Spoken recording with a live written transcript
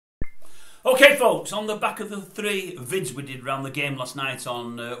Okay, folks, on the back of the 3 vids we did around the game last night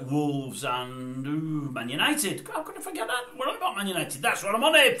on Wolves and Man United. How could I forget that? We're on about Man United. That's what I'm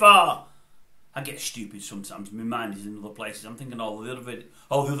on here for. I get stupid sometimes. My mind is in other places. I'm thinking all the other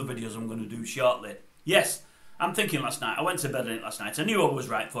videos I'm going to do shortly. Yes, I'm thinking last night. I went to bed on it last night. I knew I was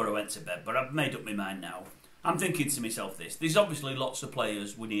right before I went to bed, but I've made up my mind now. I'm thinking to myself this. There's obviously lots of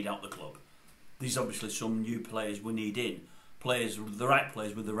players we need out the club. There's obviously some new players we need in. Players, the right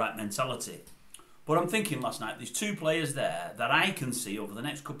players with the right mentality. But I'm thinking last night, there's 2 players there that I can see over the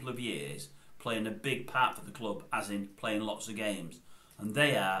next couple of years playing a big part for the club, as in playing lots of games. And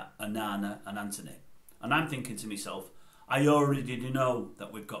they are Onana and Antony. And I'm thinking to myself, I already know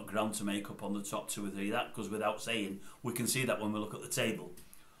that we've got ground to make up on the top 2 or 3. That goes without saying. We can see that when we look at the table.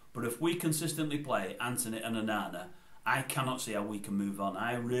 But if we consistently play Antony and Onana, I cannot see how we can move on.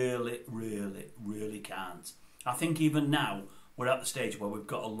 I really can't. I think even now we're at the stage where we've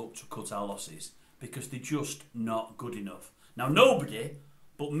got to look to cut our losses because they're just not good enough. Now nobody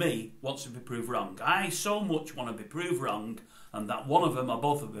but me wants to be proved wrong. I so much want to be proved wrong, and that one of them or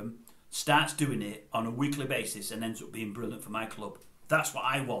both of them starts doing it on a weekly basis and ends up being brilliant for my club. That's what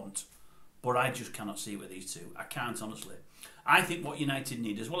I want, but I just cannot see it with these 2. I can't, honestly. I think what United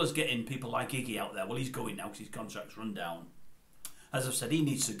need, as well as getting people like Iggy out there, well, he's going now because his contract's run down. As I've said, he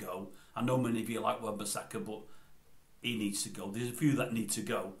needs to go. I know many of you like Wan-Bissaka, but he needs to go. There's a few that need to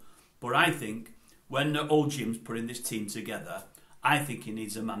go. But I think when old Jim's putting this team together, I think he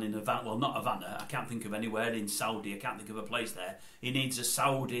needs a man in Havana. Well, not Havana. I can't think of anywhere in Saudi. I can't think of a place there. He needs a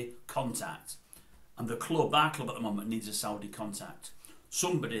Saudi contact. And the club, our club at the moment, needs a Saudi contact.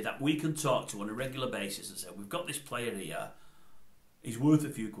 Somebody that we can talk to on a regular basis and say, we've got this player here. He's worth a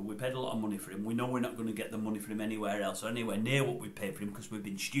few quid. We paid a lot of money for him. We know we're not going to get the money for him anywhere else or anywhere near what we paid for him because we've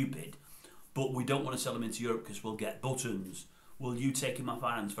been stupid. But we don't want to sell him into Europe because we'll get buttons. Will you take him off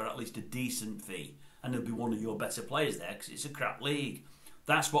our hands for at least a decent fee? And he'll be one of your better players there because it's a crap league.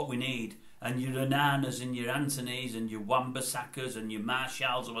 That's what we need. And your Onanas and your Antonys and your Wan-Bissakas and your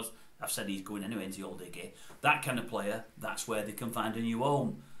Marshalls. I've said he's going anyway into the old Iggy. That kind of player, that's where they can find a new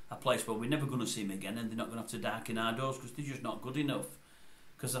home. A place where we're never going to see him again and they're not going to have to darken our doors because they're just not good enough.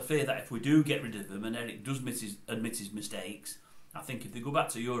 Because I fear that if we do get rid of them and Eric does admit his mistakes, I think if they go back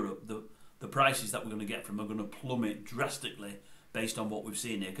to Europe, the prices that we're going to get from them are going to plummet drastically based on what we've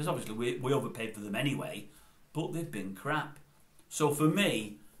seen here. Because obviously we overpaid for them anyway, but they've been crap. So for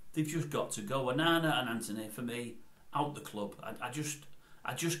me, they've just got to go. Onana and Antony, for me, out the club. I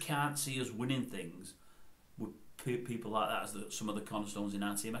just can't see us winning things with people like that as some of the cornerstones in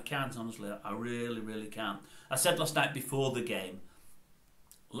our team. I can't, honestly. I really can't. I said last night before the game,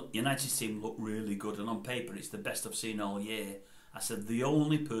 United's team looked really good, and on paper it's the best I've seen all year. I said the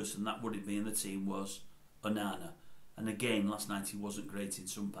only person that wouldn't be in the team was Onana. And again, last night he wasn't great in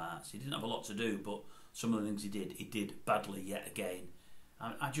some parts. He didn't have a lot to do, but some of the things he did badly yet again.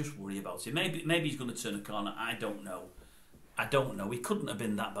 I just worry about it. Maybe he's going to turn a corner. I don't know. He couldn't have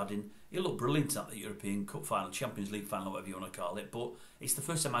been that bad in. He looked brilliant at the European Cup final, Champions League final, whatever you want to call it. But it's the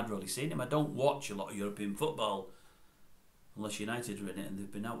first time I'd really seen him. I don't watch a lot of European football unless United are in it, and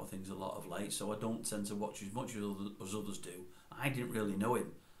they've been out of things a lot of late. So I don't tend to watch as much as others do. I didn't really know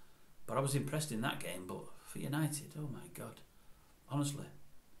him, but I was impressed in that game. But for United, oh my God, honestly,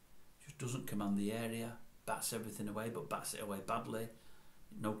 just doesn't command the area, bats everything away, but bats it away badly.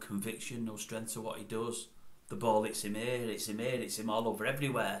 No conviction, no strength to what he does. The ball hits him here, hits him all over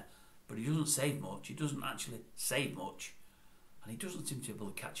everywhere. But he doesn't save much. He doesn't actually save much. And he doesn't seem to be able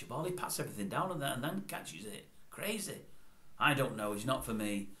to catch a ball. He pats everything down and then catches it. Crazy. I don't know. He's not for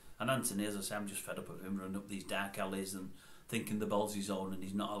me. And Antony, as I say, I'm just fed up of him running up these dark alleys and thinking the ball's his own and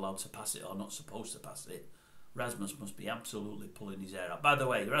he's not allowed to pass it or not supposed to pass it. Rasmus must be absolutely pulling his hair out. By the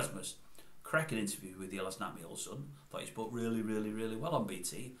way, Rasmus, cracking interview with you last night, my old son. Thought he spoke really well on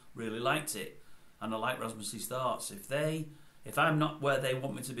BT. Really liked it. And I like Rasmus's thoughts. If I'm not where they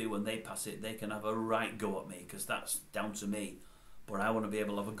want me to be when they pass it, they can have a right go at me because that's down to me. But I want to be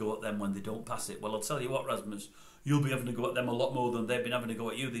able to have a go at them when they don't pass it. Well, I'll tell you what, Rasmus, you'll be having to go at them a lot more than they've been having to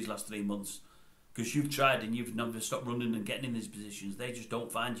go at you these last 3 months. Because you've tried and you've never stopped running and getting in these positions. They just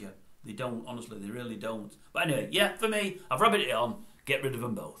don't find you. They don't, honestly, they really don't. But anyway, yeah, for me, I've rabbited it on. Get rid of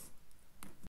them both.